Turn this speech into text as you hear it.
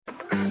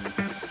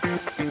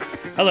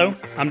Hello,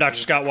 I'm Dr.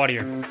 Scott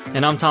Wadier.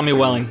 And I'm Tommy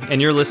Welling,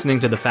 and you're listening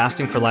to the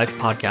Fasting for Life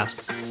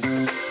podcast.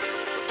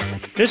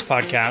 This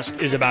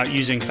podcast is about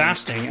using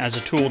fasting as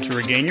a tool to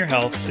regain your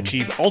health,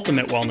 achieve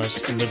ultimate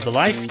wellness, and live the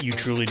life you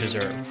truly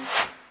deserve.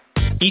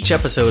 Each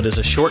episode is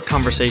a short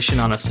conversation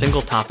on a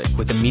single topic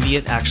with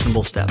immediate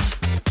actionable steps.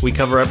 We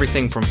cover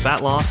everything from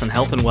fat loss and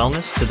health and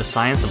wellness to the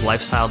science of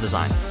lifestyle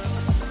design.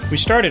 We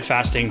started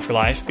Fasting for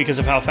Life because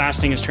of how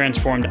fasting has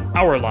transformed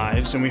our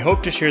lives, and we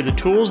hope to share the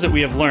tools that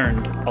we have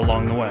learned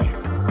along the way.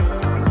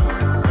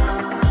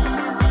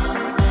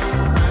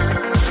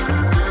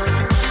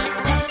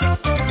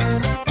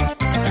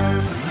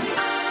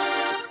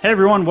 Hey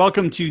everyone,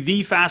 welcome to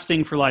the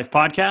Fasting for Life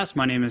podcast.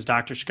 My name is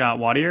Dr. Scott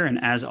Wadier, and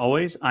as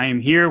always, I am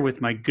here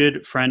with my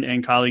good friend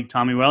and colleague,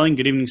 Tommy Welling.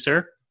 Good evening,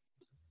 sir.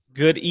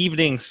 Good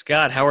evening,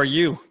 Scott. How are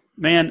you?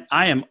 Man,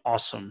 I am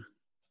awesome.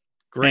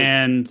 Great.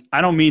 And I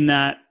don't mean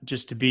that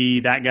just to be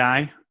that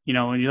guy. You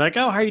know, when you're like,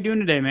 oh, how are you doing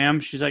today, ma'am?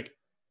 She's like,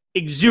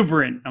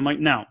 exuberant. I'm like,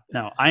 no,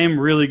 I am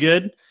really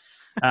good.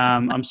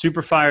 I'm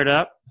super fired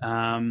up.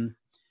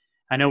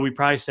 I know we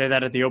probably say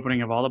that at the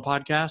opening of all the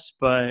podcasts,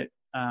 but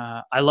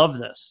I love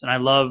this, and I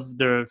love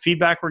the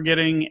feedback we're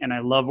getting, and I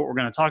love what we're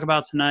going to talk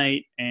about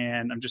tonight,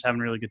 and I'm just having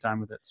a really good time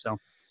with it. So,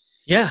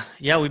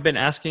 yeah, we've been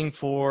asking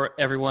for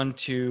everyone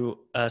to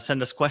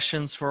send us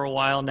questions for a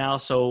while now,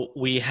 so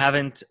we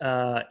haven't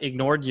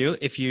ignored you.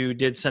 If you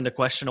did send a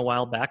question a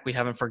while back, we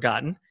haven't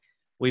forgotten.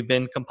 We've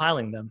been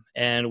compiling them,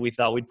 and we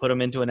thought we'd put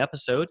them into an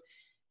episode,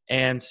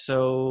 and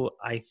so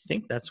I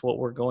think that's what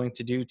we're going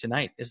to do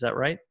tonight. Is that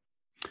right?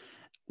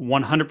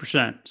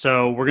 100%.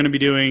 So we're going to be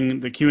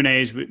doing the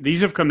Q&As.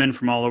 These have come in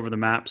from all over the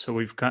map. So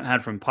we've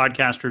had from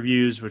podcast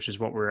reviews, which is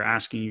what we're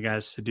asking you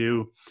guys to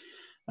do,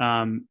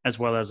 as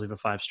well as leave a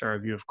 5-star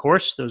review, of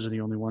course. Those are the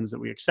only ones that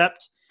we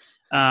accept.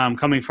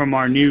 Coming from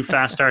our new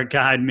Fast Start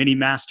Guide mini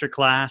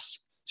masterclass,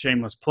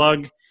 shameless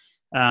plug,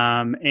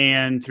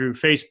 and through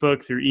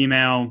Facebook, through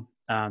email,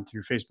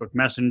 through Facebook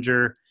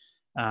Messenger,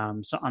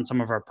 so on some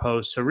of our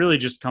posts. So really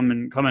just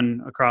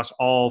coming across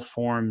all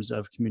forms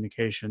of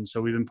communication.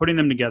 So we've been putting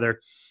them together,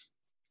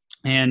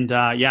 and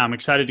I'm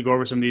excited to go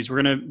over some of these.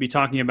 We're going to be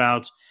talking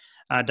about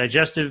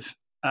digestive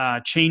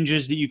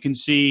changes that you can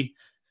see.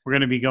 We're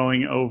going to be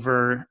going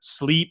over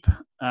sleep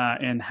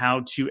and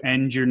how to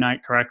end your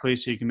night correctly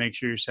so you can make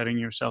sure you're setting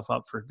yourself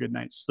up for a good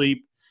night's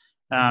sleep.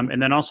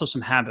 And then also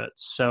some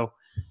habits. So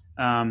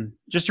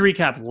just to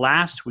recap,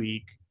 last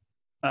week,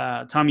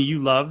 Tommy, you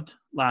loved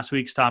last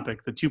week's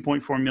topic, the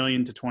 2.4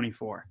 million to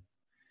 24.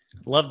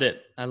 Loved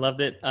it. I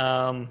loved it.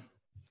 That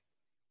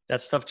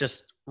stuff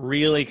just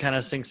really kind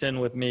of sinks in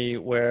with me,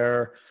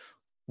 where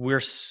we're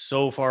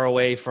so far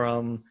away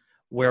from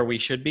where we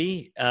should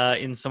be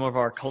in some of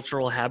our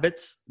cultural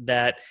habits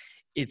that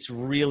it's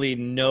really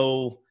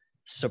no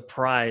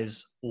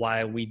surprise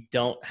why we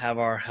don't have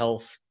our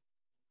health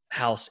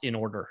house in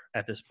order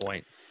at this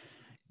point.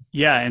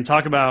 Yeah, and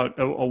talk about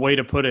a way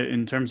to put it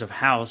in terms of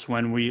house.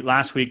 When we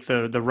last week,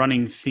 the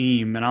running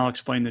theme, and I'll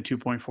explain the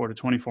 2.4 to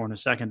 24 in a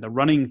second. The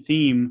running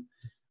theme,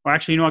 or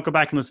actually, you know what, go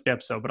back and listen to the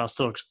episode, but I'll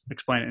still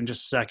explain it in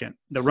just a second.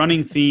 The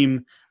running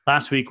theme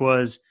last week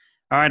was,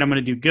 all right, I'm going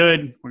to do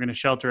good. We're going to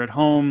shelter at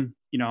home.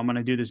 You know, I'm going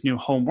to do this new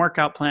home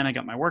workout plan. I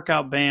got my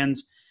workout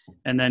bands.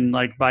 And then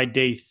like by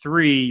day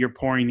 3, you're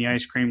pouring the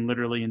ice cream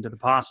literally into the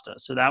pasta.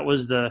 So that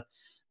was the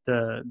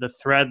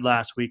thread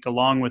last week,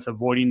 along with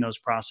avoiding those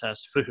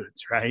processed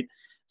foods, right?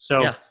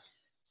 So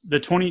the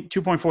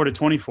 2.4 to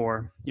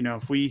 24, you know,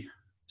 if we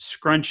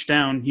scrunch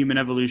down human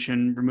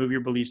evolution, remove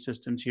your belief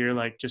systems here,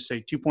 like just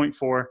say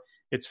 2.4,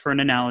 it's for an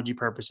analogy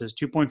purposes,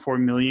 2.4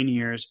 million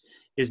years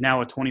is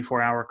now a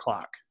 24-hour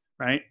clock,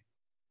 right?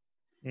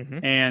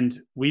 Mm-hmm. And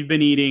we've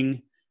been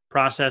eating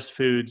processed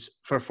foods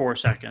for 4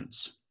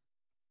 seconds.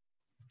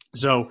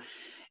 So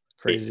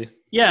crazy.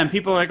 And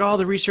people are like, oh,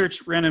 the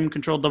research, random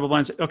controlled double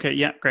blind. Okay,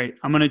 yeah, great.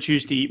 I'm going to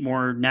choose to eat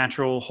more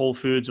natural whole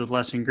foods with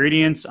less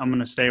ingredients. I'm going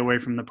to stay away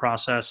from the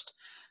processed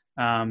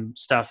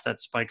stuff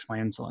that spikes my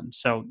insulin.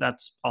 So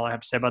that's all I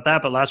have to say about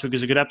that. But last week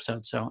was a good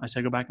episode. So I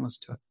say go back and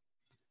listen to it.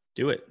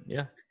 Do it.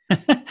 Yeah.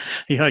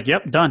 You're like,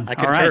 yep, done. I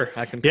concur. All right.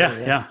 I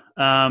concur.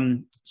 Yeah.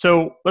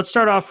 So let's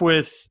start off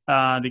with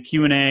the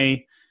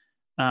Q&A.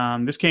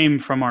 This came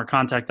from our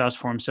Contact Us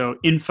form. So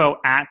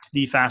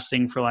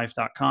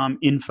info@thefastingforlife.com,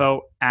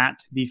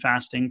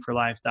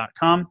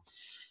 info@thefastingforlife.com.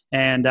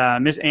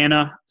 And Miss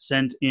Anna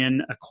sent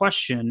in a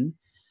question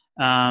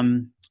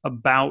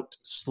about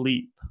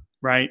sleep,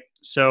 right?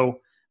 So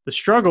the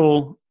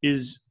struggle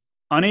is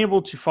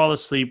unable to fall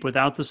asleep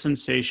without the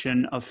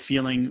sensation of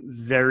feeling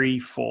very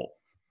full.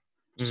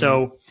 Mm-hmm.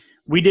 So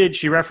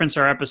she referenced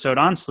our episode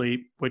on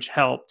sleep, which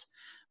helped.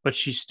 But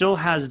she still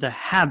has the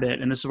habit,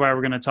 and this is why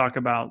we're going to talk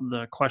about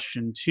the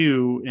question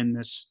 2 in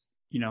this,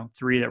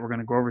 3 that we're going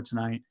to go over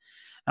tonight,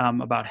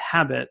 about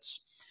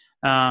habits.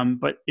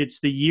 But it's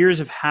the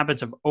years of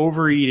habits of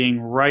overeating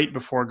right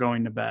before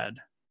going to bed,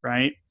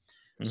 right?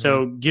 Mm-hmm.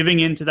 So giving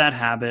into that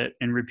habit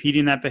and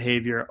repeating that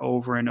behavior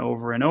over and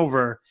over and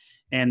over,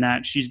 and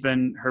that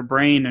her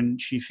brain,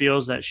 and she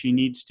feels that she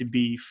needs to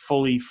be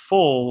fully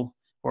full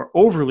or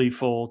overly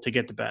full to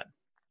get to bed.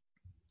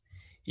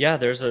 Yeah,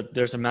 there's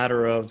a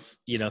matter of,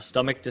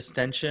 stomach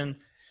distension.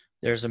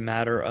 There's a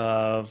matter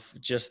of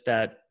just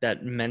that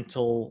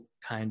mental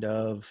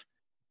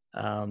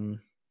um,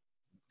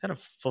 kind of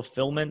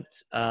fulfillment,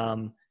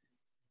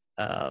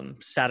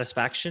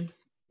 satisfaction,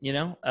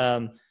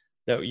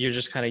 that you're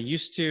just kind of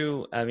used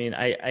to. I mean,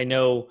 I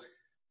know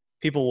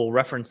people will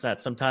reference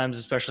that sometimes,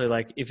 especially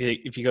like if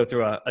you go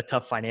through a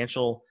tough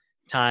financial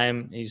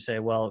time, and you say,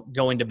 well,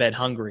 going to bed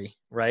hungry,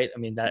 right? I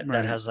mean, that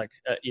Right. has like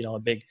a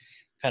big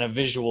kind of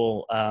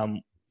visual.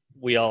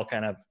 We all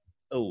kind of,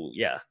 oh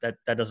yeah, that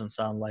doesn't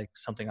sound like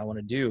something I want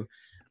to do.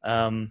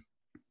 Um,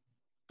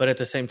 but at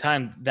the same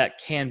time,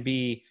 that can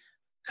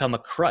become a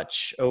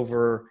crutch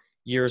over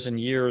years and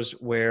years,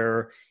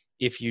 where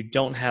if you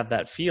don't have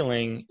that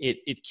feeling,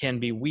 it can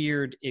be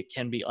weird, it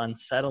can be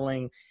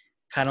unsettling.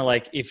 Kind of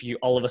like if you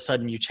all of a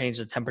sudden you change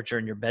the temperature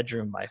in your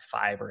bedroom by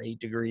 5 or 8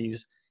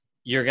 degrees,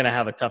 you're going to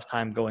have a tough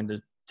time going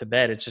to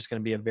bed. It's just going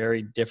to be a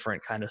very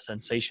different kind of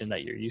sensation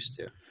that you're used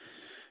to.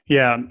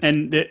 Yeah,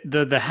 and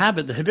the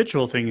habit, the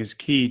habitual thing is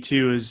key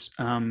too. Is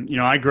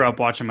I grew up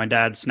watching my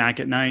dad snack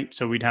at night,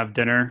 so we'd have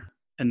dinner,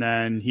 and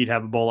then he'd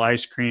have a bowl of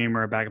ice cream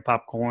or a bag of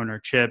popcorn or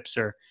chips,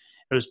 or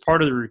it was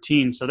part of the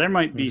routine. So there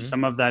might be Mm-hmm.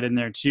 some of that in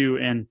there too.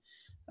 And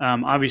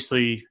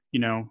obviously,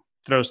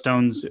 throw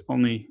stones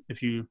only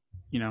if the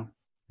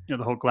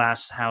whole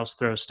glass house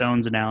throw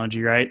stones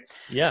analogy, right?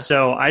 Yeah.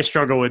 So I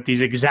struggle with these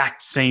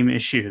exact same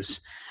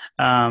issues.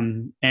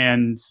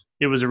 And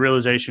it was a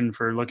realization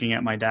for looking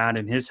at my dad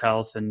and his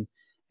health and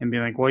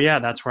being like, well, yeah,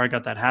 that's where I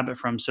got that habit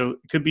from. So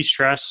it could be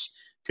stress,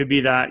 could be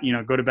that,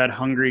 go to bed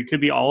hungry,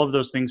 could be all of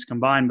those things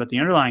combined, but the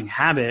underlying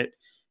habit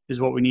is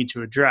what we need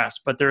to address.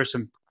 But there are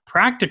some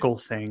practical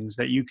things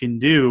that you can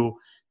do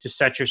to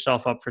set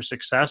yourself up for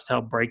success to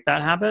help break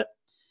that habit.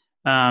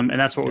 And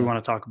that's what we Yeah.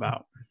 want to talk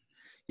about.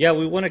 Yeah,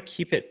 we want to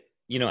keep it,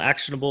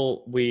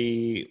 actionable.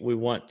 We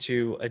want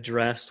to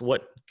address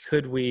what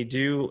could we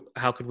do,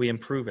 how could we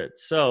improve it.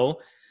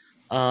 So,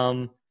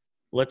 um,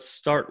 let's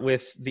start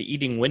with the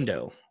eating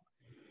window.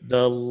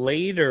 The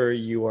later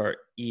you are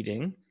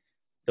eating,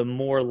 the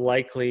more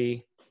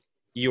likely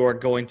you are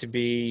going to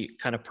be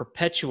kind of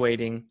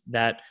perpetuating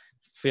that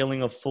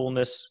feeling of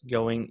fullness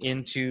going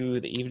into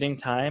the evening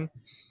time,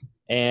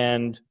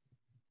 and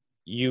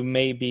you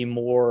may be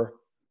more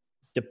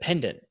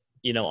dependent,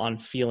 on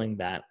feeling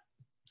that.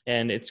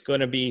 And it's going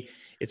to be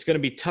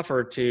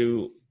tougher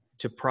to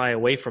pry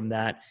away from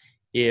that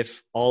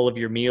if all of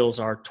your meals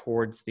are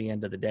towards the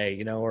end of the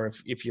day, or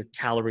if you're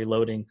calorie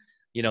loading,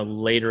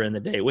 later in the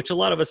day, which a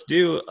lot of us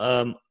do.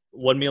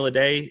 One meal a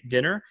day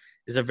dinner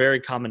is a very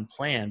common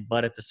plan,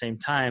 but at the same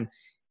time,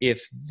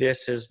 if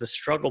this is the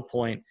struggle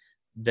point,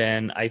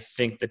 then I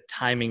think the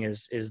timing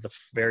is the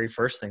very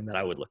first thing that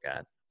I would look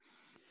at.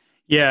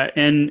 Yeah,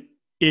 and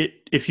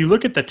if you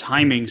look at the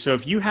timing, so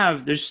if you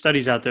have, there's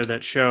studies out there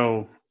that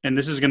show, and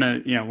this is gonna,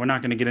 we're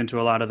not gonna get into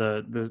a lot of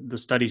the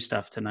study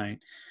stuff tonight,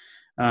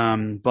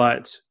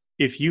 but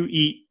if you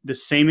eat the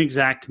same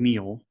exact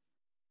meal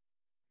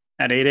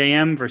at 8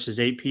 a.m. versus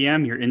 8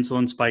 p.m., your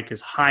insulin spike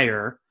is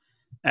higher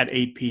at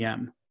 8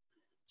 p.m.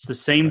 It's the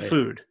same Right.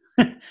 food,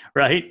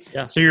 right?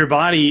 Yeah. So your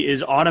body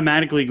is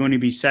automatically going to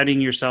be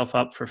setting yourself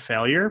up for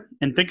failure.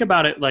 And think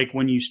about it like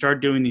when you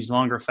start doing these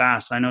longer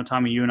fasts. I know,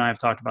 Tommy, you and I have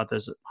talked about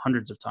this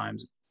hundreds of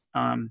times.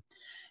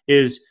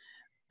 Is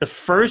the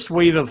first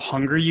wave of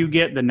hunger you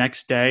get the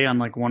next day on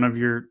like one of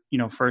your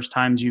first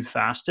times you've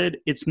fasted,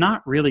 it's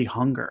not really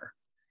hunger.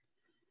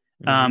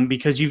 Mm-hmm.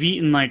 Because you've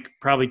eaten like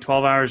probably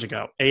 12 hours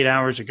ago, 8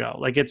 hours ago.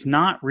 Like it's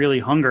not really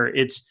hunger.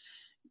 It's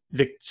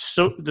the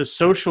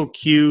social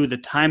cue, the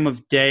time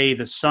of day,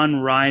 the sun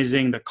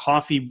rising, the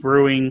coffee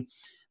brewing,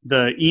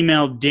 the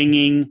email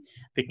dinging,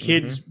 the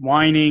kids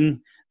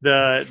whining,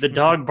 the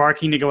dog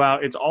barking to go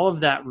out. It's all of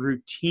that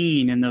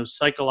routine and those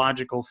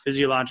psychological,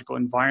 physiological,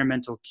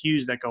 environmental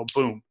cues that go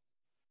boom.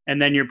 And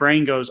then your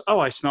brain goes, oh,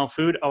 I smell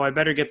food. Oh, I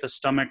better get the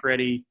stomach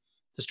ready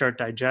to start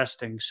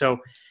digesting. So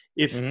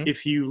Mm-hmm.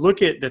 if you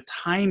look at the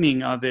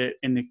timing of it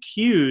and the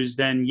cues,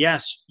 then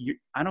yes,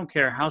 I don't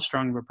care how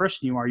strong of a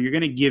person you are, you're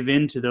going to give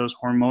in to those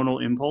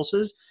hormonal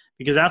impulses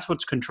because that's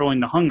what's controlling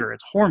the hunger.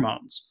 It's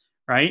hormones,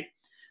 right?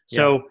 Yeah.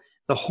 So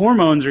the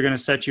hormones are going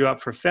to set you up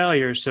for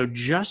failure. So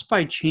just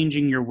by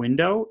changing your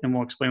window, and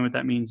we'll explain what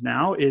that means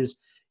now, is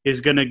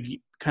going to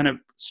kind of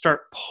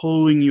start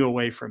pulling you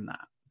away from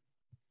that.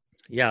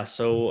 Yeah.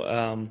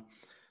 So,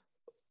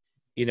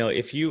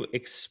 if you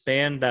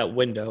expand that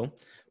window,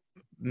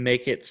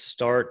 make it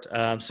start.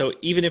 So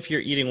even if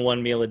you're eating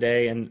one meal a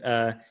day, and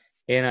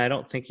I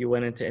don't think you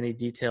went into any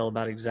detail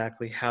about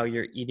exactly how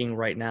you're eating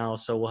right now,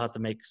 so we'll have to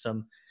make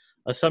some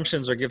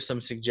assumptions or give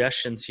some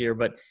suggestions here.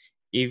 But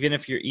even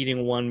if you're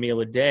eating one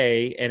meal a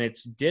day and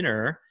it's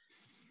dinner,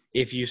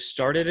 if you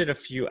started it a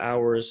few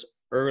hours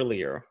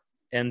earlier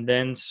and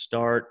then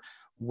start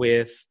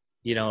with,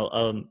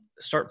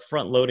 start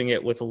front loading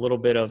it with a little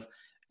bit of,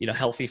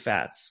 healthy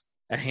fats,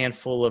 a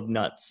handful of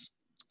nuts,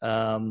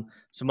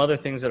 some other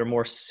things that are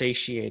more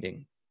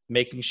satiating,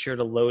 making sure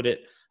to load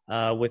it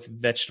with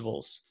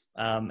vegetables,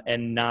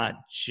 and not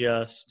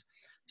just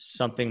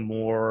something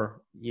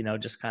more,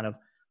 just kind of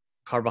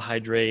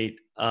carbohydrate,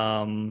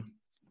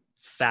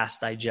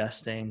 fast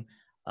digesting,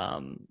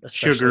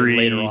 especially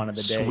later on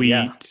Sugary, in the day.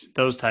 Yeah. sweet,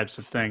 those types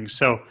of things.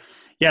 So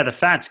yeah, the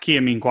fat's key. I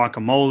mean,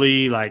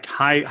 guacamole, like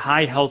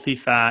high healthy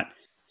fat,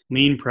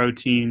 lean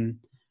protein.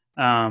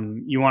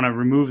 You want to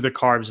remove the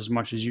carbs as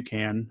much as you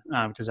can,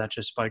 because that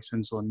just spikes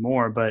insulin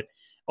more. But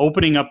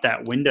opening up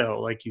that window,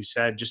 like you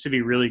said, just to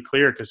be really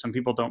clear, because some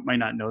people might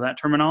not know that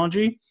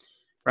terminology,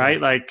 right?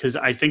 Yeah. Like, because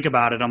I think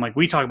about it, I'm like,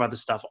 we talk about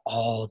this stuff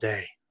all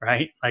day,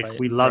 right? Like Right.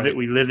 we love it,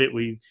 we live it,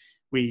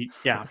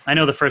 yeah. I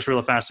know the first rule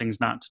of fasting is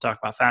not to talk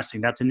about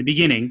fasting. That's in the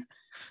beginning,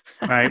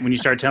 right? When you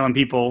start telling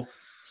people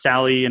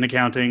Sally in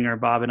accounting or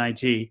Bob in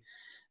IT,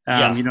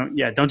 Yeah.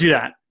 don't do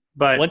that.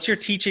 But once you're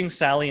teaching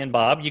Sally and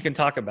Bob, you can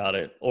talk about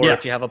it. Or yeah,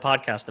 if you have a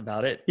podcast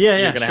about it, yeah,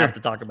 you're going to sure. have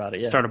to talk about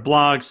it. Yeah. Start a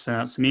blog,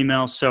 send out some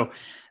emails. So,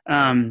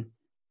 Right.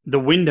 the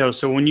window.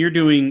 So when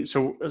you're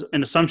so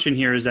an assumption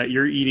here is that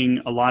you're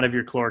eating a lot of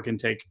your caloric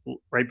intake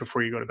right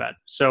before you go to bed.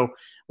 So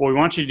what we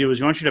want you to do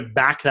is we want you to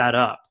back that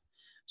up.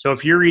 So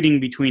if you're eating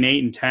between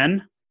 8 and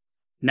 10,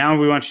 now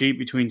we want you to eat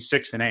between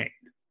 6 and 8,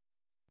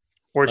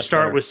 or Much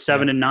start better. with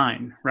 7 and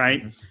 9, right?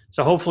 Mm-hmm.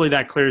 So hopefully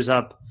that clears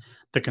up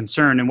the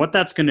concern. And what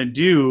that's going to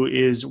do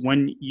is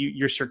when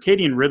your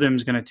circadian rhythm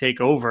is going to take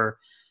over.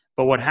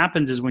 But what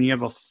happens is when you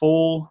have a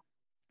full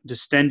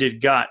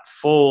distended gut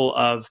full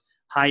of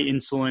high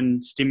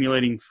insulin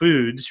stimulating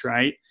foods,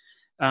 right?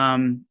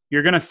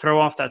 You're going to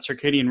throw off that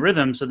circadian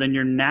rhythm. So then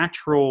your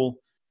natural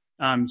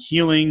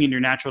healing and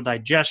your natural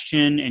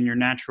digestion and your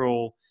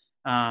natural,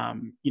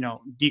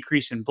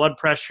 decrease in blood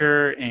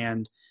pressure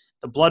and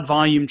the blood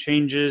volume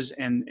changes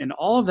and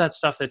all of that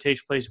stuff that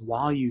takes place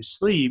while you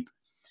sleep,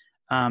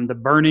 the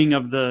burning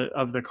of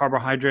the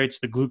carbohydrates,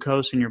 the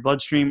glucose in your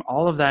bloodstream,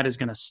 all of that is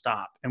going to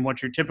stop. And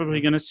what you're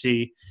typically going to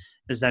see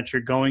is that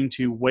you're going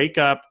to wake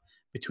up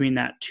between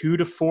that 2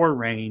 to 4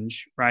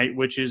 range, right?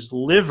 Which is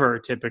liver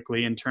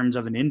typically in terms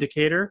of an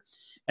indicator.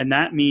 And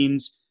that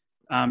means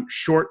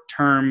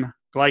short-term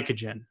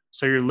glycogen.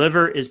 So your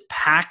liver is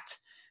packed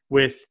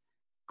with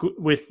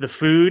the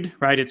food,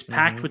 right? It's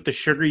packed with the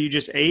sugar you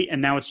just ate, and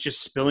now it's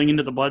just spilling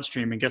into the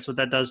bloodstream. And guess what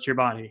that does to your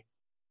body?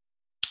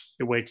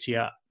 It wakes you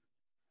up.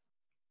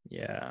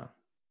 Yeah.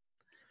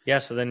 Yeah.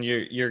 So then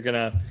you're going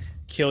to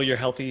kill your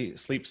healthy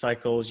sleep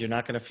cycles. You're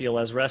not going to feel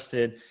as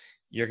rested.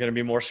 You're going to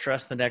be more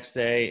stressed the next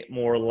day,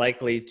 more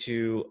likely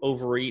to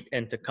overeat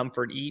and to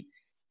comfort eat.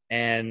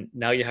 And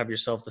now you have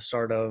yourself the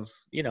start of,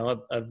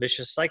 a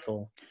vicious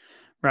cycle.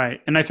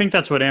 Right. And I think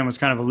that's what Ann was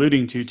kind of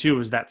alluding to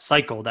too, is that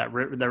cycle, that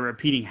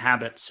repeating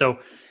habit. So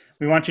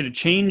we want you to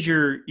change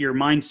your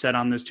mindset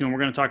on this too. And we're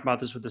going to talk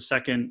about this with the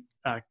second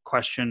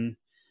question,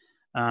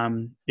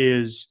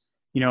 is,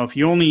 if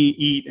you only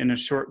eat in a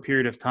short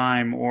period of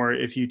time, or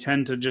if you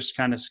tend to just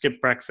kind of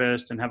skip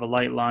breakfast and have a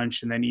light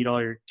lunch and then eat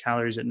all your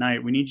calories at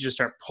night, we need you to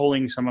start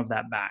pulling some of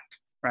that back,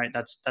 right?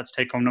 That's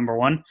take home number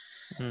one.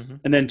 Mm-hmm.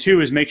 And then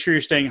 2 is make sure you're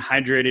staying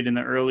hydrated in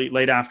the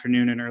late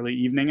afternoon and early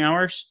evening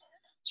hours.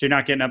 So you're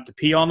not getting up to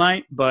pee all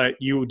night, but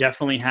you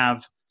definitely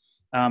have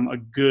a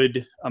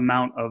good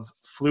amount of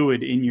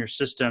fluid in your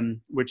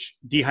system, which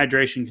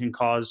dehydration can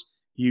cause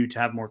you to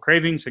have more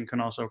cravings and can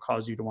also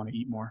cause you to want to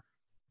eat more.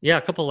 Yeah,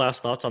 a couple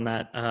last thoughts on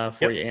that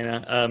for you,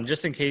 Anna.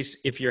 Just in case,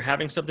 if you're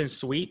having something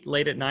sweet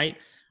late at night,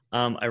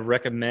 I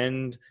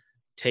recommend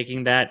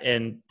taking that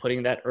and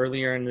putting that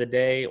earlier in the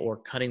day or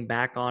cutting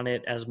back on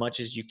it as much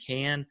as you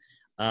can,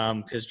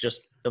 because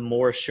just the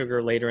more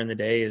sugar later in the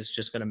day is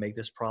just going to make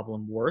this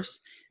problem worse.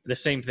 The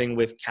same thing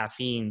with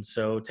caffeine.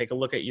 So take a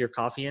look at your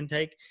coffee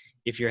intake.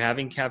 If you're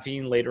having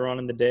caffeine later on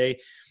in the day,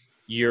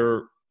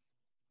 your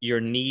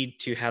need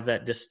to have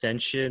that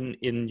distension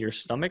in your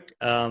stomach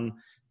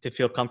to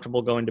feel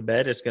comfortable going to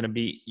bed is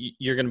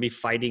you're going to be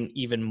fighting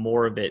even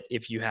more of it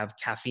if you have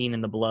caffeine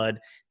in the blood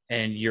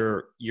and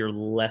you're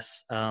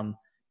less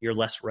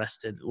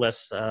rested,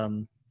 less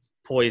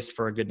poised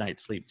for a good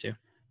night's sleep too.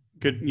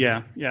 Good.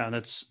 Yeah.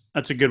 That's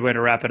a good way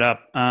to wrap it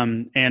up.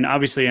 And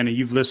obviously, Anna,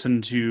 you've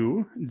listened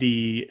to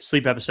the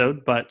sleep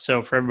episode, but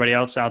so for everybody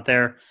else out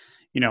there,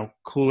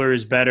 cooler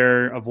is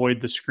better.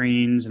 Avoid the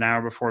screens an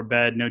hour before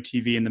bed. No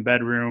TV in the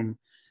bedroom.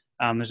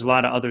 There's a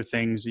lot of other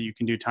things that you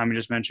can do. Tommy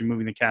just mentioned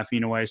moving the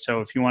caffeine away.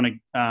 So if you want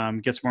to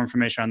get some more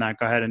information on that,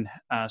 go ahead and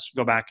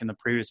go back in the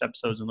previous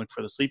episodes and look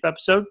for the sleep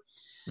episode.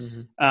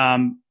 Mm-hmm.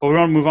 But we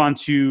want to move on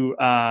to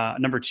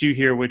number 2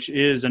 here, which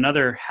is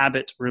another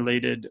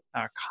habit-related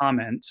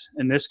comment.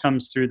 And this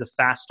comes through the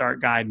Fast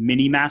Start Guide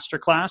mini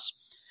masterclass.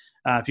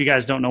 If you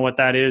guys don't know what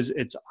that is,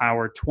 it's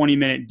our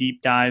 20-minute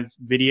deep dive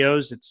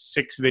videos. It's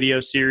 6 video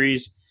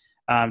series.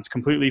 It's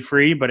completely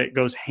free, but it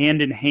goes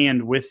hand in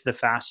hand with the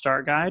Fast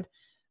Start Guide.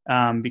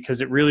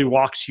 Because it really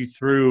walks you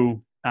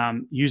through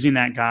using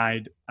that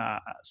guide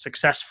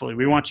successfully.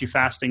 We want you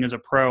fasting as a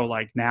pro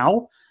like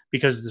now,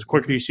 because the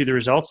quicker you see the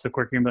results, the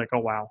quicker you'll be like, oh,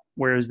 wow,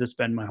 where has this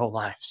been my whole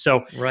life?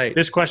 So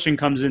This question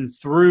comes in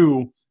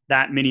through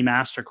that mini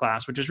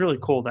masterclass, which is really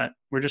cool that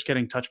we're just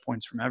getting touch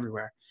points from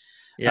everywhere.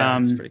 Yeah,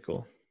 that's pretty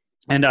cool.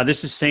 And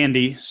this is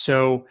Sandy.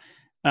 So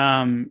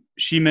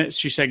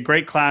She said,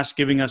 great class,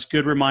 giving us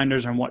good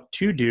reminders on what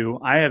to do.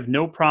 I have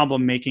no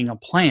problem making a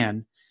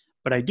plan,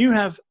 but I do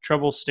have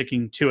trouble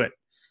sticking to it.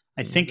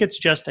 I think it's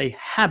just a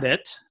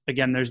habit.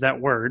 Again, there's that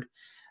word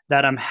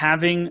that I'm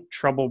having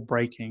trouble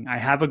breaking. I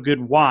have a good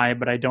why,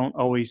 but I don't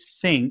always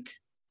think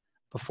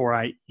before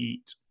I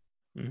eat.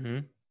 Mm-hmm.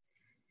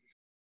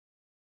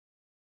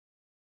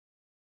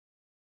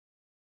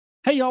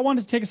 Hey, y'all, I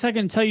wanted to take a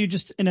second and tell you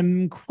just an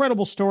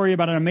incredible story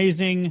about an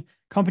amazing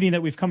company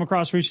that we've come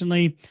across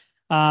recently.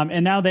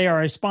 And now they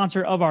are a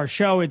sponsor of our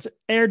show. It's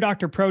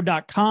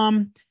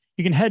airdoctorpro.com.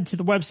 You can head to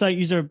the website,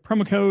 use a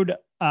promo code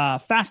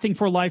fasting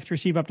for life to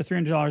receive up to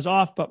 $300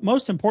 off. But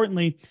most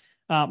importantly,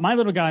 my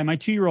little guy, my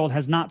 2-year-old,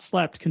 has not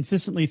slept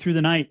consistently through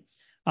the night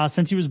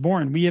since he was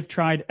born. We have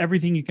tried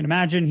everything you can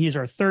imagine. He is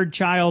our 3rd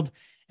child.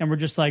 And we're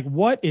just like,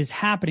 what is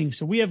happening?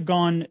 So we have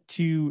gone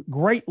to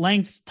great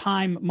lengths,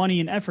 time,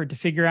 money, and effort to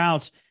figure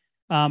out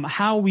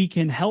how we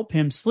can help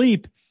him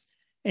sleep.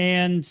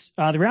 And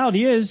the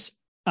reality is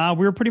we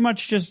were pretty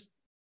much just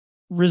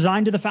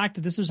resigned to the fact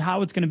that this is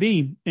how it's going to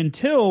be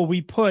until we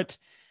put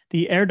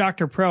the Air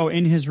Doctor Pro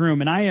in his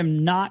room. And I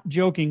am not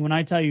joking when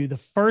I tell you the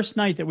first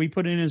night that we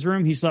put it in his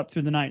room, he slept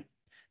through the night.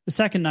 The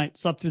second night,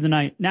 slept through the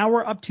night. Now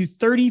we're up to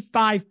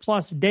 35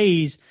 plus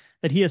days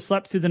that he has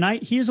slept through the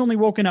night. He has only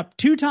woken up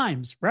 2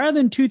 times rather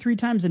than 2-3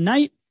 times a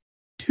night,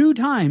 2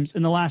 times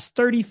in the last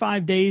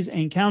 35 days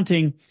and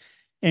counting.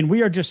 And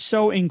we are just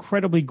so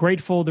incredibly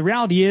grateful. The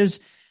reality is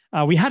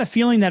we had a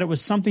feeling that it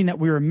was something that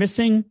we were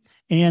missing.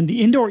 And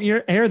the indoor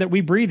air that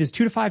we breathe is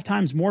 2 to 5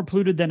 times more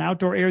polluted than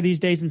outdoor air these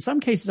days. In some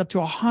cases, up to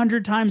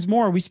 100 times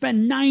more. We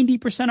spend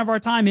 90% of our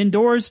time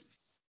indoors.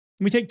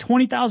 And we take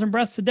 20,000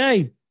 breaths a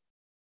day.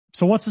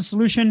 So what's the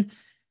solution?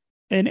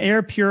 An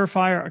air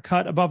purifier, a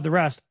cut above the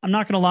rest. I'm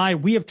not going to lie.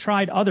 We have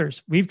tried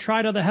others. We've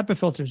tried other HEPA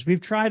filters.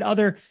 We've tried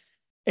other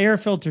air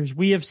filters.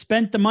 We have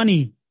spent the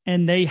money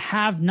and they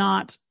have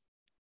not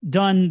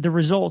done the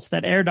results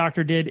that Air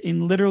Doctor did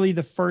in literally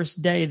the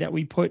first day that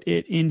we put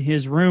it in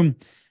his room.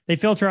 They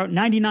filter out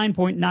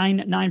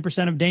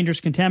 99.99% of dangerous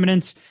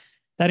contaminants.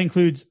 That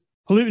includes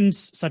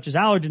pollutants such as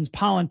allergens,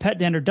 pollen, pet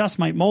dander, dust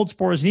mite, mold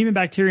spores, and even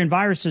bacteria and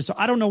viruses. So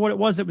I don't know what it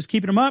was that was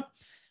keeping them up,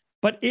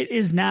 but it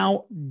is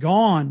now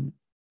gone.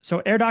 So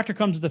Air Doctor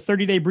comes with a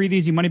 30-day breathe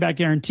easy money back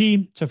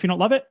guarantee. So if you don't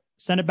love it,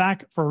 send it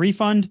back for a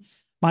refund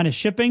minus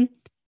shipping.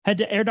 Head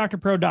to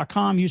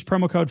airdoctorpro.com. Use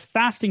promo code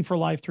fasting for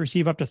life to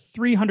receive up to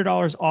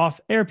 $300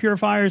 off air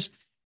purifiers.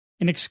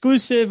 An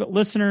exclusive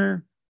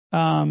listener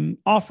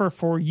offer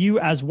for you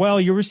as well.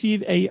 You'll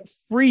receive a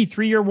free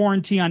 3-year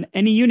warranty on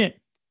any unit,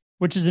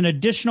 which is an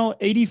additional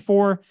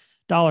 $84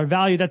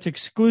 value. That's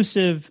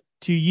exclusive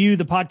to you,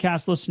 the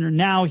podcast listener,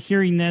 now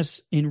hearing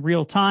this in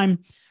real time.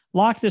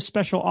 Lock this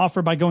special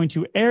offer by going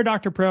to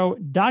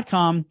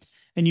airdoctorpro.com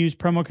and use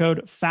promo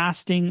code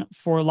fasting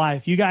for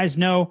life. You guys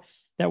know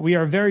that we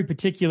are very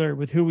particular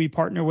with who we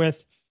partner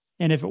with.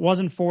 And if it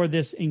wasn't for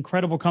this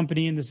incredible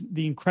company and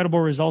the incredible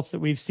results that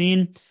we've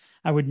seen,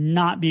 I would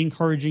not be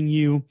encouraging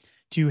you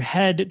to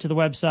head to the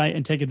website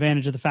and take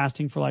advantage of the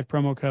Fasting for Life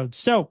promo code.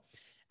 So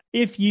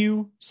if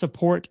you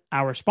support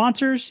our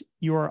sponsors,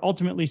 you are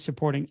ultimately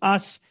supporting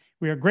us.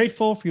 We are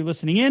grateful for you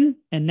listening in.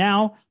 And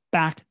now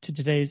back to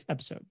today's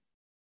episode.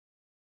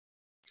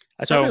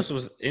 I thought this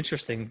was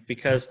interesting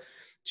because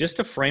just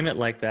to frame it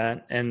like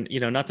that, and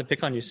not to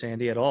pick on you,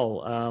 Sandy, at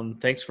all.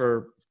 Thanks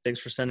for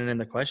sending in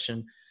the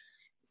question.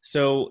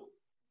 So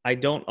I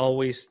don't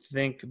always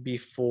think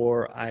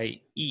before I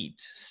eat.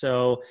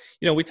 So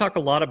we talk a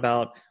lot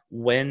about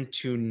when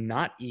to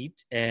not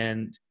eat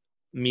and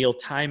meal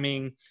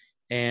timing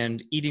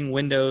and eating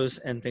windows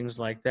and things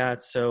like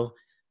that. So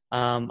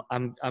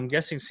I'm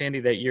guessing, Sandy,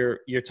 that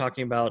you're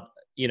talking about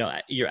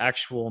your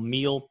actual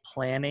meal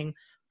planning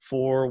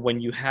for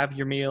when you have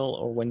your meal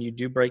or when you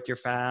do break your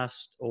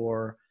fast,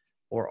 or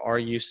are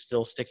you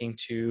still sticking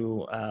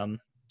to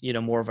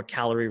more of a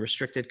calorie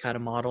restricted kind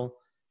of model?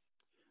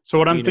 So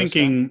what I'm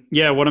thinking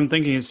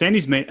is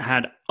Sandy's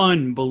had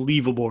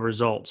unbelievable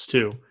results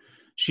too.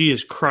 She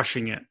is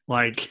crushing it,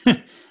 like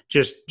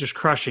just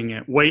crushing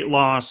it. Weight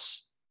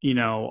loss,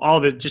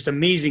 all the just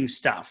amazing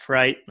stuff,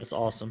 right? That's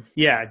awesome.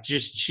 Yeah,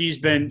 she's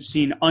been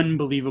seeing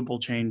unbelievable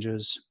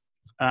changes.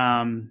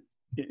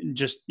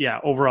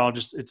 Overall,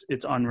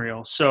 it's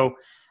unreal. So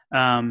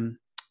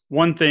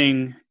one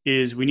thing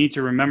is we need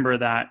to remember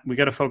that we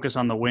got to focus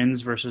on the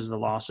wins versus the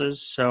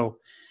losses. So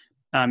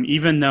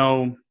even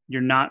though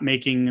you're not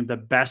making the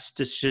best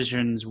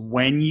decisions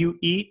when you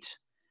eat,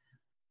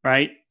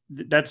 right?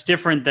 That's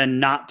different than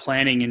not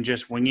planning and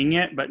just winging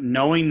it, but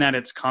knowing that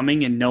it's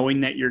coming and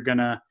knowing that you're going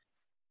to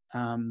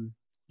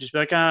just be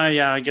like,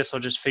 I guess I'll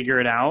just figure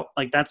it out.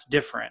 Like that's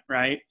different,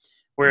 right?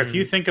 Where if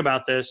you think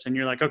about this and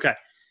you're like, okay,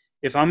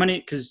 if I'm going to,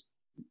 because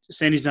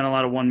Sandy's done a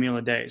lot of 1 meal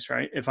a days,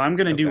 right? If I'm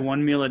going to do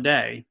 1 meal a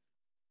day,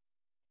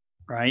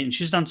 right? And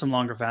she's done some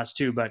longer fasts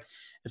too, but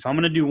if I'm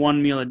going to do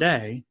 1 meal a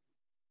day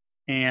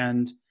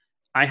and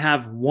I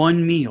have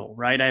 1 meal,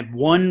 right? I have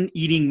 1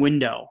 eating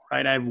window,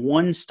 right? I have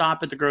 1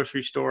 stop at the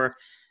grocery store.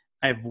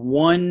 I have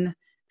 1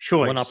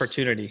 choice. 1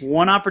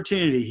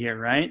 opportunity here,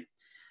 right?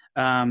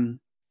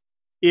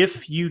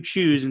 if you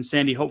choose, and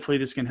Sandy, hopefully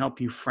this can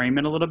help you frame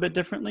it a little bit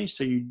differently,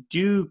 so you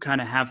do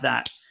kind of have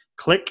that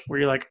click where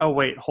you're like, oh,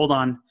 wait, hold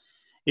on,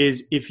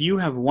 is if you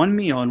have one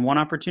meal and one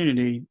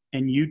opportunity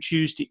and you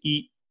choose to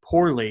eat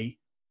poorly,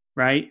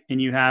 right,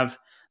 and you have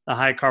the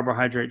high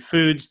carbohydrate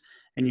foods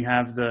and you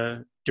have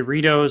the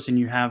Doritos and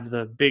you have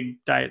the big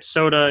diet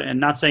soda, and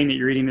not saying that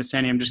you're eating this,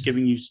 Sandy, I'm just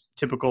giving you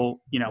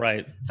typical,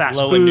 right, fast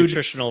low food. in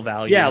nutritional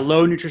value. Yeah,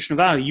 low nutritional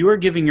value. You are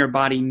giving your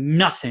body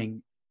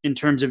nothing in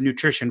terms of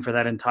nutrition for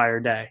that entire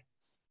day.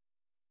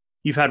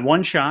 You've had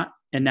one shot,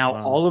 and now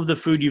all of the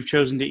food you've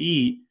chosen to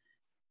eat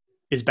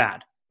is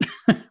bad,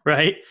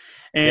 right?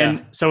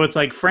 And so it's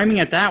like framing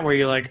it that where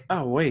you're like,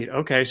 oh, wait,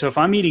 okay. So if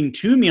I'm eating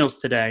 2 meals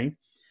today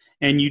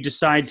and you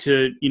decide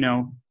to,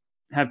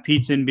 have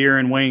pizza and beer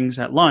and wings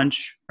at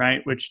lunch,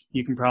 right? Which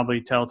you can probably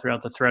tell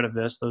throughout the thread of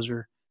this.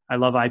 I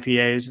love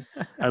IPAs.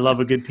 I love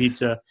a good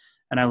pizza,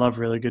 and I love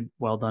really good,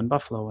 well done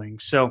buffalo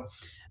wings. So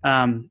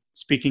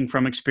speaking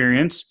from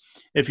experience,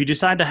 if you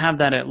decide to have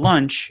that at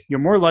lunch, you're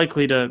more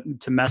likely to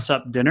mess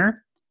up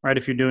dinner, right?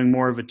 If you're doing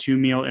more of a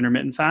 2-meal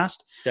intermittent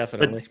fast.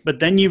 Definitely. But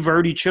then you've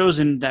already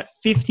chosen that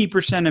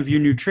 50% of your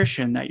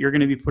nutrition that you're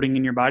going to be putting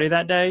in your body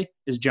that day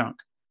is junk.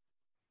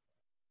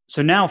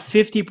 So now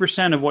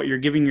 50% of what you're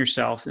giving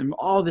yourself and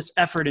all this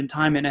effort and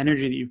time and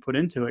energy that you've put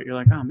into it, you're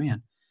like, oh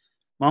man,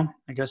 well,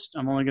 I guess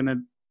I'm only going to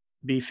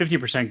be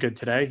 50% good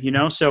today,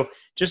 So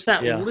just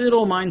that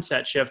little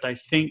mindset shift, I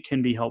think,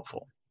 can be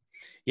helpful.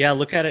 Yeah,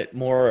 look at it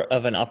more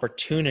of an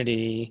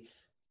opportunity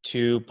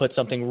to put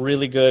something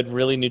really good,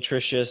 really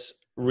nutritious,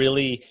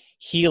 really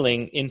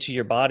healing into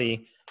your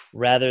body,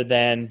 rather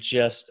than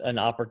just an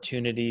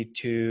opportunity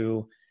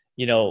to,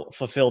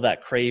 fulfill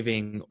that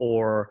craving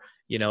or,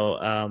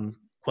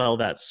 quell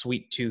that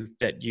sweet tooth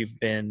that you've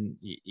been,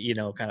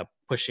 kind of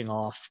pushing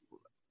off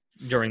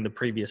during the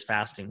previous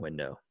fasting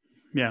window.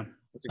 Yeah.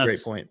 That's a great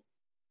point.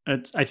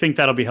 I think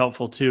that'll be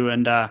helpful too.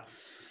 And,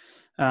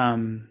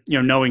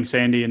 knowing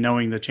Sandy and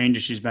knowing the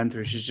changes she's been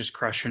through, she's just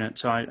crushing it.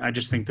 So I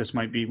just think this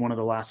might be one of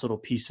the last little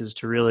pieces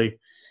to really,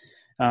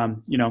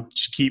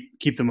 just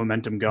keep the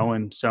momentum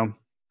going. So,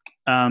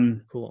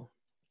 cool.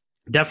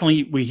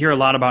 Definitely. We hear a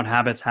lot about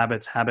habits,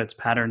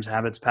 patterns,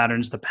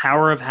 the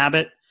power of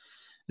habit.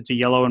 It's a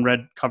yellow and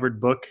red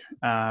covered book,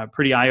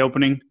 pretty eye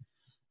opening.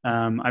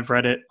 I've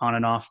read it on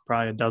and off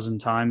probably a dozen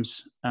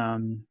times.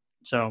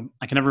 So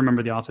I can never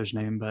remember the author's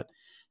name, but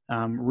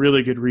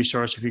really good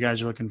resource if you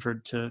guys are looking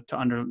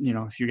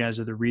if you guys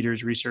are the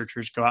readers,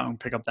 researchers, go out and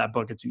pick up that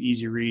book. It's an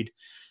easy read,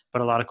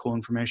 but a lot of cool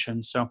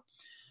information. So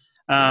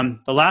the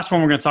last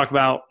one we're going to talk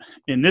about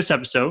in this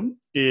episode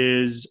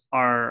is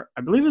I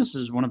believe this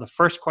is one of the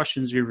first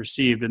questions we've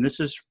received, and this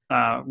is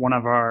one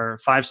of our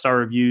 5-star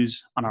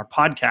reviews on our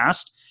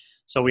podcast.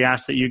 So we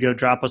ask that you go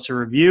drop us a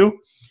review,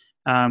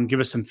 give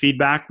us some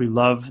feedback. We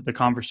love the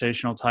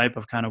conversational type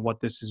of kind of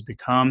what this has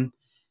become.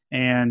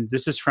 And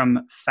this is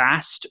from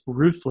Fast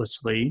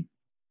Ruthlessly.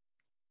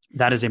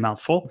 That is a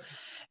mouthful.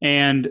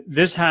 And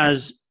this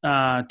has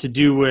to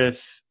do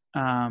with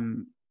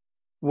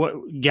what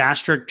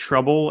gastric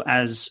trouble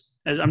as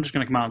I'm just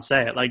going to come out and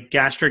say it, like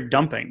gastric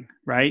dumping,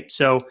 right?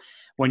 So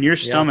when your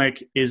stomach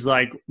is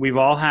like, we've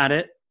all had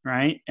it,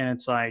 right? And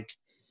it's like,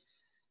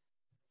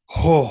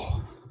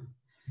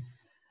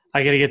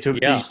 I got to get to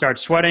you start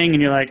sweating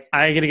and you're like,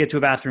 I got to get to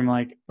a bathroom,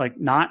 like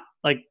not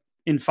like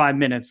in 5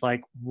 minutes,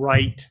 like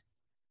right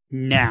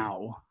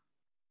now.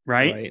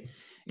 Right.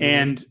 Mm-hmm.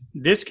 And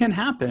this can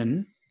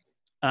happen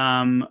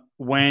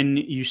when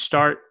you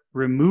start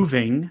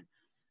removing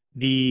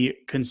the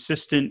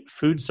consistent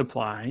food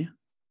supply.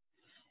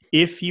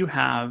 If you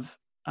have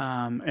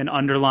an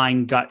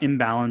underlying gut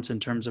imbalance in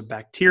terms of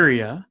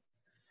bacteria,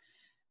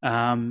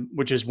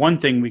 which is one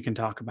thing we can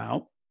talk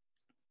about.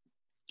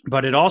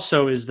 But it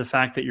also is the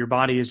fact that your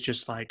body is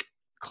just like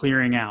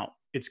clearing out.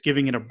 It's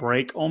giving it a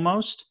break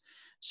almost.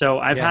 So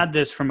I've had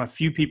this from a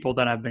few people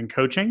that I've been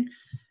coaching.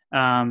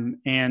 And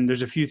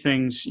there's a few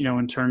things,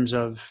 in terms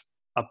of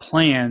a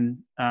plan,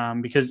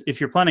 because if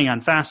you're planning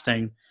on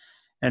fasting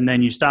and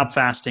then you stop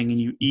fasting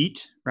and you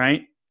eat,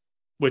 right,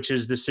 which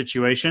is the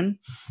situation,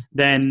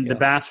 then the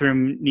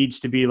bathroom needs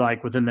to be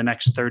like within the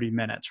next 30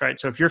 minutes, right?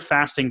 So if you're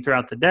fasting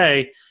throughout the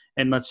day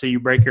and let's say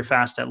you break your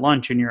fast at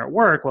lunch and you're at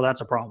work, well,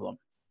 that's a problem.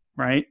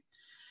 Right.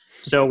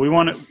 So we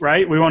want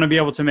to be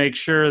able to make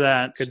sure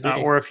that,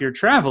 or if you're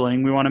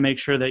traveling, we want to make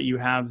sure that you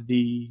have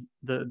the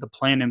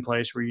plan in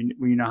place where you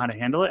know how to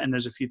handle it. And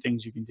there's a few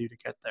things you can do to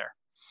get there.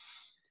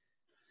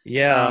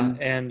 Yeah.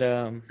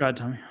 Go ahead,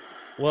 Tommy.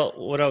 Well,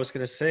 what I was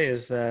going to say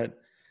is that,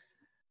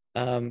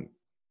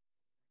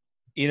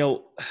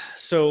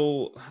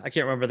 so I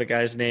can't remember the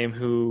guy's name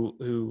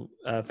who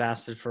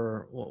fasted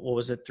for, what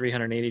was it?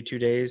 382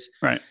 days.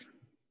 Right.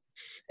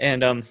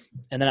 And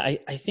then I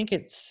think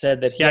it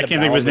said that he I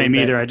can't think of his name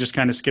either. I just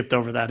kind of skipped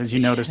over that as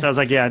you noticed. I was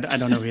like, I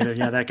don't know either.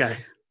 Yeah, that guy.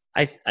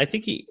 I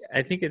think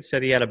it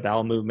said he had a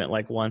bowel movement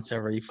like once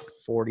every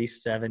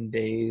 47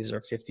 days or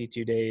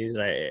 52 days.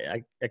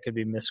 I could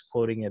be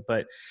misquoting it,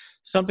 but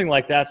something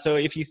like that. So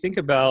if you think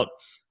about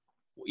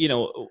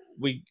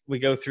we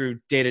go through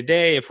day to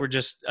day. If we're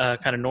just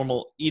kind of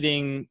normal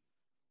eating,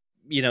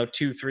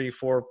 2, 3,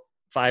 4,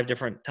 5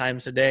 different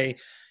times a day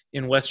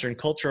in Western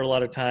culture, a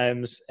lot of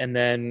times, and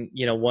then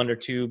 1 or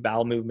 2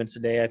 bowel movements a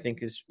day, I think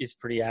is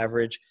pretty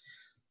average.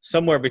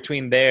 Somewhere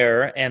between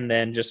there and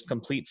then just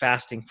complete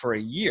fasting for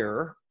a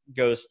year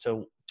goes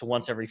to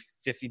once every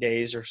 50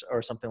 days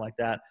or something like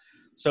that.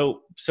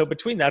 So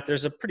between that,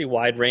 there's a pretty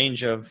wide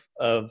range of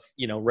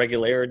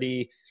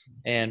regularity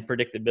and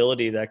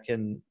predictability that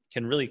can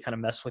really kind of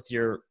mess with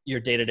your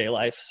day-to-day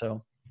life.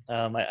 So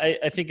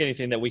I think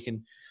anything that we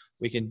can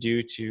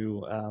do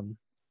to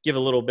give a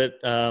little bit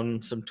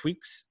some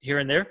tweaks here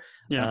and there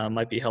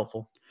might be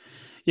helpful.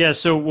 Yeah.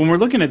 So when we're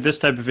looking at this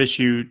type of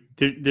issue,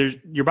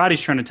 your body's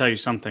trying to tell you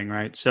something,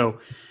 right? So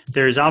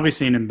there's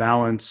obviously an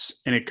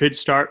imbalance, and it could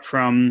start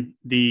from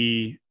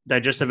the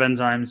digestive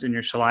enzymes in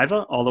your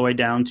saliva all the way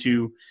down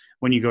to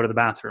when you go to the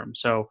bathroom.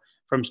 So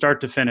from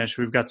start to finish,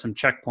 we've got some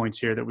checkpoints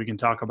here that we can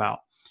talk about.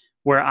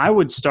 Where I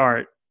would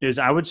start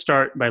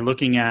by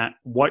looking at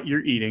what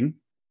you're eating,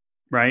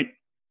 right?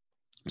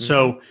 Mm-hmm.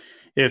 So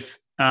if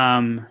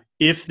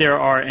there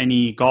are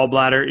any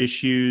gallbladder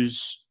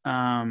issues,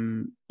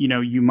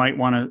 you might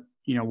want to,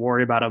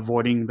 worry about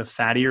avoiding the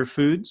fattier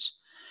foods.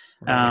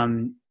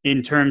 Right.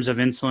 In terms of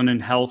insulin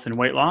and health and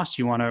weight loss,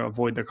 you want to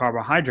avoid the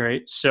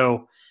carbohydrates.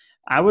 So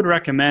I would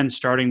recommend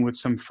starting with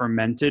some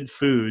fermented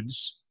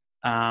foods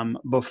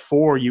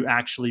before you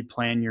actually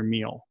plan your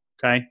meal.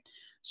 Okay.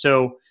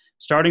 So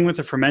starting with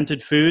the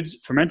fermented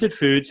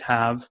foods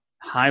have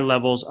high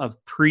levels of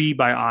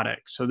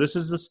prebiotics. So this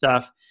is the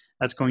stuff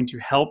that's going to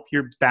help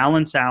you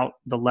balance out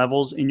the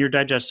levels in your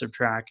digestive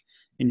tract,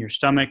 in your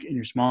stomach, in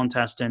your small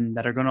intestine,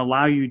 that are going to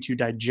allow you to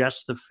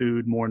digest the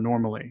food more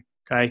normally.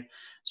 Okay.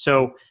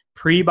 So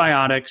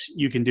prebiotics,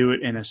 you can do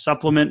it in a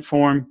supplement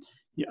form.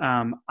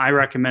 I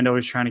recommend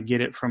always trying to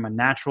get it from a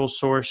natural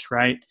source,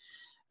 right?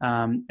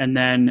 And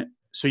then,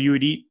 so you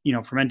would eat,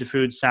 fermented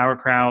foods,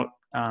 sauerkraut,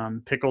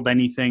 pickled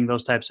anything,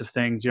 those types of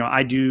things.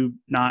 I do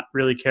not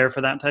really care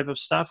for that type of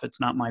stuff. It's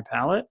not my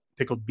palate.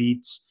 Pickled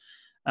beets.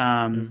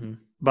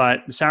 But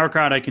the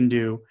sauerkraut I can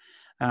do,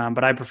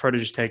 but I prefer to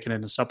just take it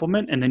in a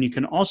supplement. And then you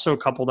can also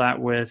couple that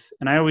with,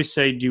 and I always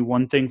say do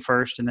one thing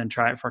first and then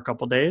try it for a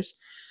couple of days.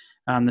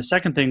 The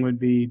second thing would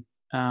be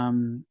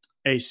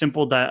a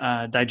simple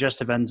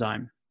digestive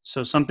enzyme.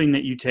 So something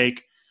that you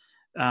take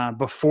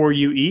before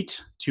you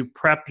eat to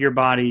prep your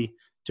body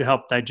to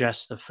help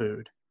digest the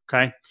food.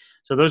 Okay.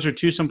 So those are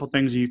 2 simple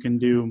things that you can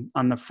do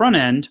on the front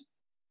end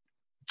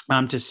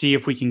to see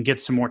if we can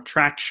get some more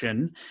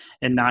traction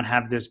and not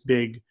have this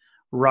big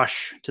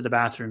rush to the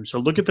bathroom. So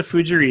look at the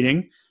foods you're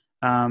eating,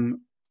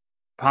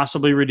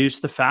 possibly reduce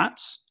the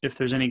fats if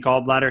there's any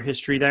gallbladder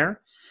history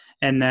there.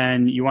 And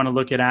then you want to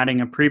look at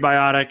adding a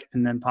prebiotic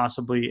and then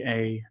possibly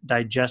a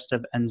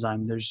digestive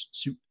enzyme. There's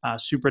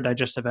super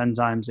digestive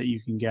enzymes that you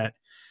can get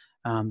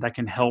that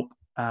can help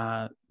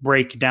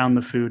break down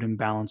the food and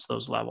balance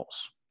those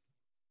levels.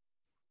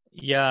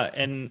 Yeah.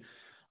 And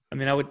I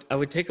mean, I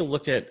would take a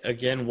look at,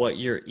 again, what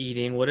you're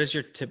eating. What does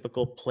your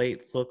typical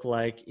plate look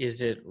like?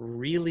 Is it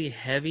really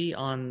heavy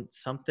on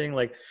something?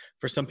 Like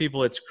for some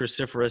people, it's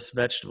cruciferous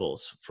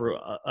vegetables. For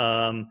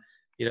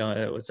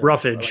it's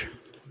roughage,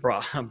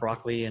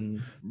 broccoli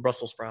and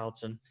Brussels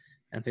sprouts and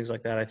things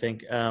like that. I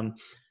think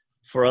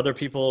for other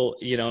people,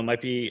 it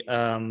might be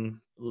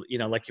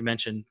like you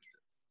mentioned,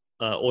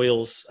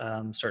 oils,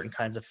 certain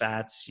kinds of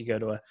fats. You go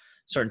to a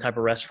certain type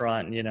of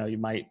restaurant, and you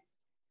might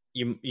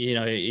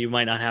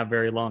not have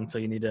very long until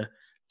you need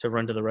to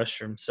run to the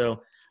restroom.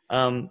 So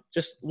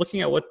just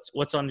looking at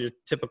what's on your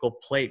typical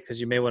plate, because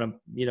you may want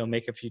to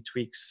make a few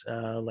tweaks,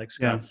 like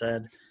Scott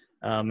said,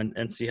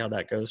 and see how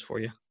that goes for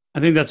you. I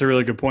think that's a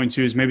really good point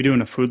too, is maybe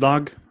doing a food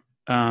log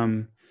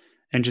and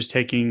just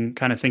thinking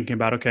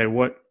about, okay,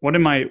 what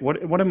in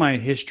my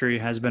history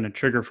has been a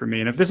trigger for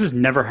me? And if this has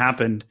never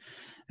happened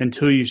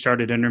until you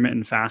started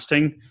intermittent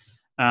fasting,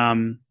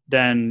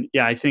 then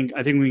I think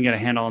we can get a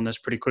handle on this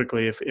pretty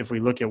quickly if we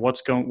look at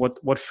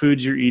what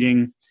foods you're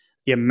eating,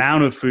 the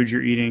amount of foods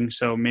you're eating.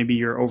 So maybe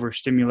you're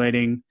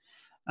overstimulating.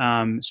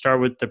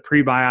 Start with the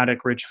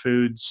prebiotic rich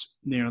foods,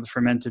 the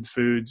fermented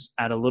foods.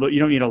 Add a little. You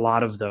don't need a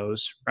lot of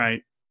those,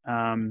 right?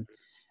 And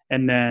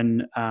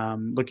then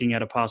looking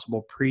at a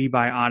possible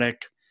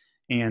prebiotic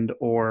and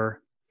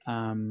or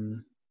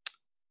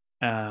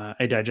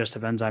a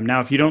digestive enzyme.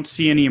 Now, if you don't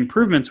see any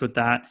improvements with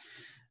that,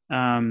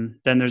 then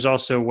there's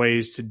also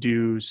ways to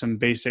do some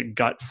basic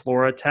gut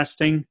flora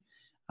testing.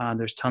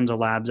 There's tons of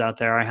labs out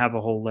there. I have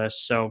a whole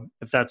list. So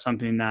if that's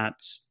something that,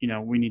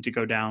 we need to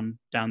go down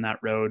that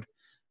road,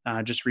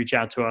 just reach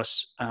out to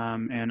us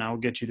and I'll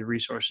get you the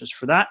resources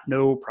for that.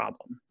 No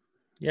problem.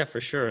 Yeah,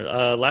 for sure.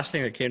 Last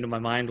thing that came to my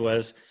mind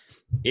was,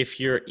 if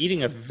you're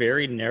eating a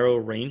very narrow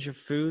range of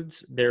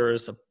foods, there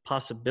is a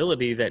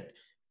possibility that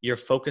you're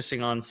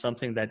focusing on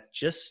something that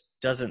just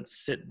doesn't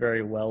sit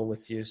very well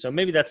with you. So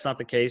maybe that's not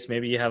the case.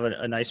 Maybe you have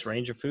a nice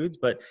range of foods,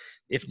 but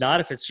if not,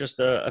 if it's just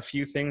a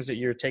few things that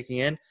you're taking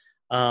in,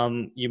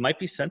 you might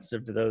be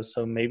sensitive to those.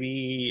 So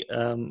maybe,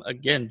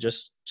 again,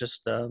 just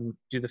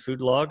do the food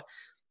log,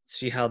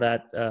 see how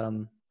that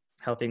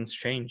how things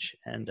change,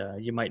 and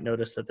you might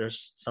notice that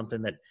there's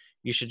something that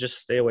you should just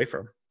stay away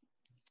from.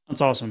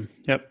 That's awesome.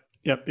 Yep.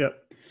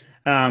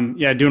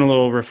 Yeah, doing a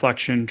little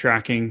reflection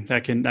tracking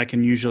that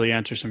can usually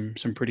answer some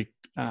pretty.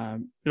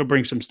 It'll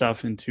bring some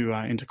stuff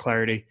into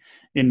clarity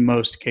in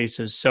most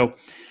cases. So,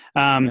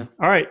 all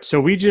right.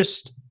 So we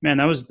just, man,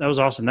 that was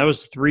awesome. That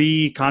was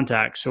 3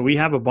 contacts. So we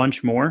have a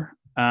bunch more.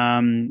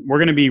 We're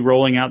going to be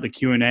rolling out the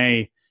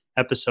Q&A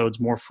episodes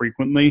more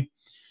frequently.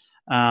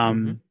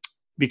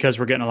 Because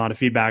we're getting a lot of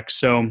feedback.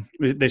 So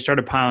they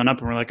started piling up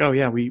and we're like, oh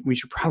yeah, we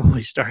should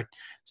probably start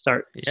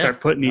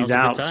putting these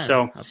out.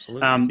 So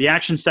the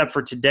action step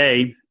for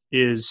today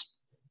is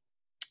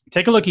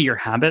take a look at your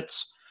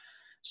habits.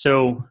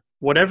 So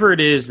whatever it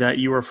is that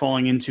you are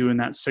falling into in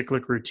that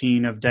cyclic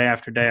routine of day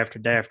after day after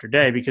day after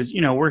day, because,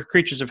 we're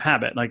creatures of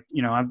habit. Like,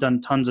 I've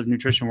done tons of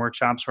nutrition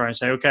workshops where I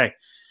say, okay,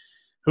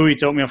 who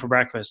eats oatmeal for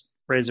breakfast?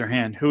 Raise their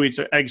hand. Who eats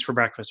eggs for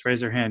breakfast? Raise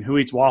their hand. Who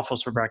eats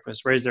waffles for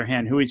breakfast? Raise their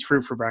hand. Who eats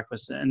fruit for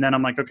breakfast? And then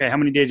I'm like, okay, how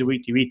many days a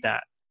week do you eat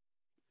that?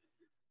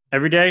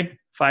 Every day?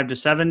 5 to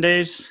 7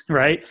 days,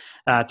 right?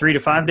 3 to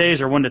 5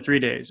 days or 1 to 3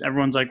 days?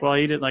 Everyone's like, well, I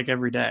eat it like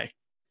every day.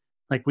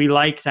 Like, we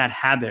like that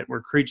habit.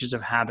 We're creatures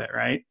of habit,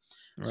 right?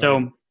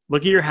 So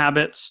look at your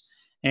habits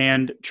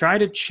and try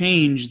to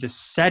change the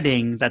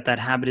setting that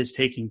habit is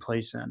taking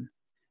place in,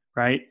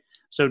 right?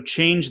 So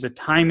change the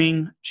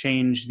timing,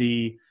 change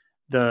the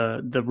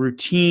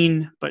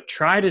routine, but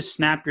try to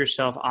snap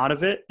yourself out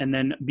of it and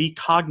then be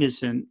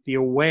cognizant, be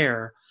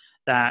aware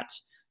that,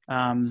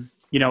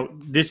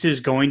 this is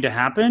going to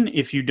happen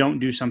if you don't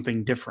do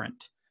something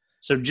different.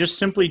 So just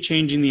simply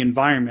changing the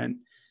environment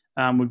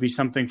would be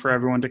something for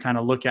everyone to kind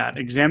of look at.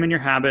 Examine your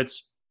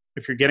habits.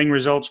 If you're getting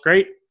results,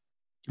 great.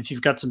 If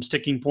you've got some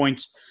sticking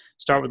points,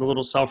 start with a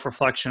little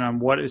self-reflection on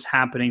what is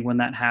happening when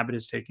that habit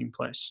is taking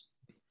place.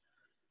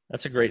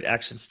 That's a great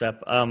action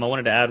step. I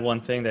wanted to add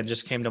one thing that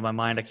just came to my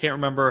mind. I can't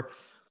remember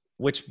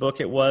which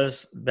book it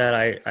was that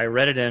I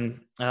read it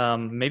in.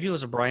 Maybe it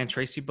was a Brian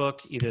Tracy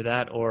book, either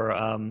that or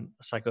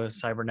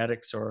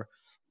Psycho-Cybernetics or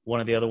one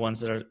of the other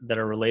ones that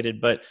are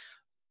related. But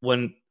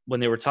when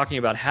they were talking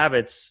about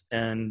habits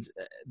and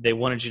they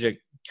wanted you to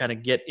kind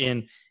of get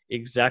in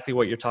exactly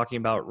what you're talking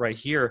about right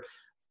here,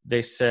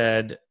 they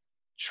said,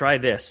 try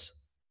this.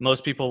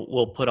 Most people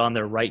will put on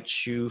their right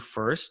shoe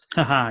first.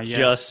 Yes.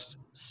 Just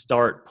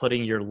start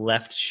putting your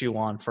left shoe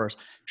on first.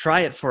 Try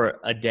it for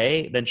a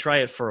day, then try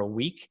it for a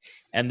week,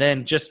 and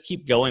then just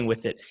keep going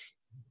with it.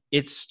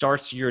 It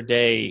starts your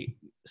day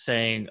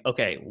saying,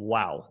 okay,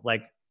 wow,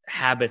 like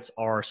habits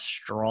are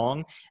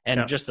strong,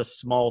 and just a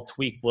small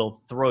tweak will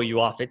throw you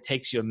off. It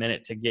takes you a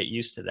minute to get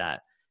used to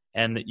that.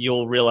 And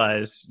you'll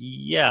realize,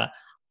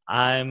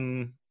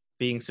 I'm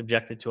being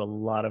subjected to a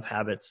lot of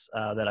habits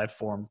that I've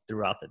formed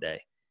throughout the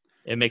day.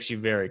 It makes you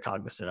very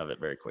cognizant of it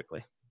very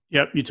quickly.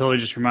 Yep. You totally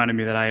just reminded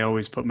me that I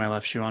always put my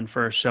left shoe on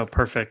first. So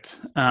perfect.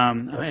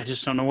 I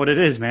just don't know what it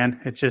is,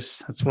 man.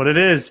 That's what it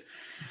is.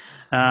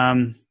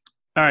 All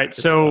right.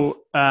 So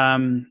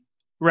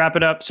wrap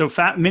it up. So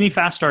mini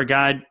fast start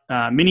guide,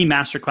 mini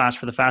masterclass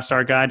for the fast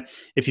start guide.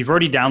 If you've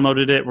already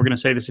downloaded it, we're going to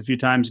say this a few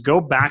times,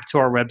 go back to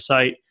our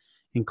website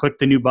and click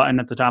the new button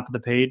at the top of the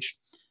page.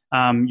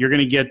 You're going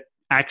to get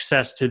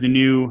access to the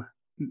new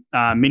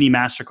mini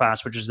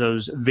masterclass, which is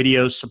those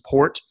videos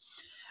support.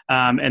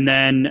 And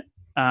then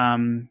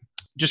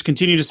just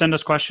continue to send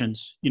us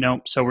questions,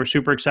 so we're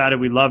super excited.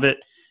 We love it.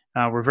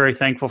 We're very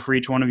thankful for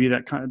each one of you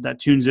that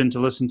tunes in to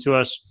listen to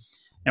us,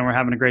 and we're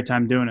having a great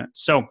time doing it.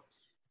 So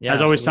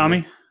as always,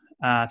 Tommy,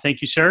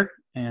 thank you, sir.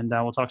 And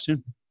we'll talk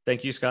soon.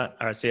 Thank you, Scott.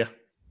 All right. See ya.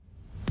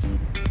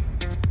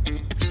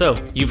 So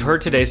you've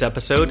heard today's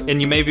episode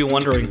and you may be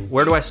wondering,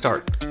 where do I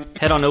start?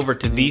 Head on over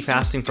to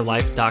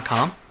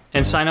thefastingforlife.com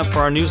and sign up for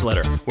our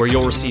newsletter, where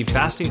you'll receive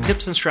fasting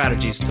tips and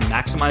strategies to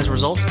maximize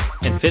results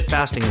and fit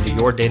fasting into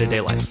your day-to-day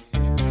life.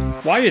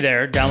 While you're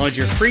there, download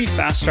your free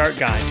Fast Start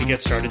guide to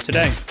get started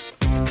today.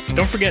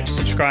 Don't forget to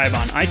subscribe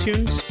on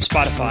iTunes,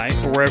 Spotify,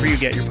 or wherever you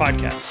get your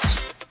podcasts.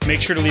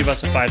 Make sure to leave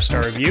us a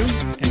 5-star review,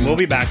 and we'll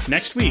be back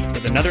next week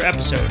with another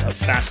episode of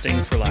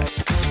Fasting for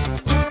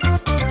Life.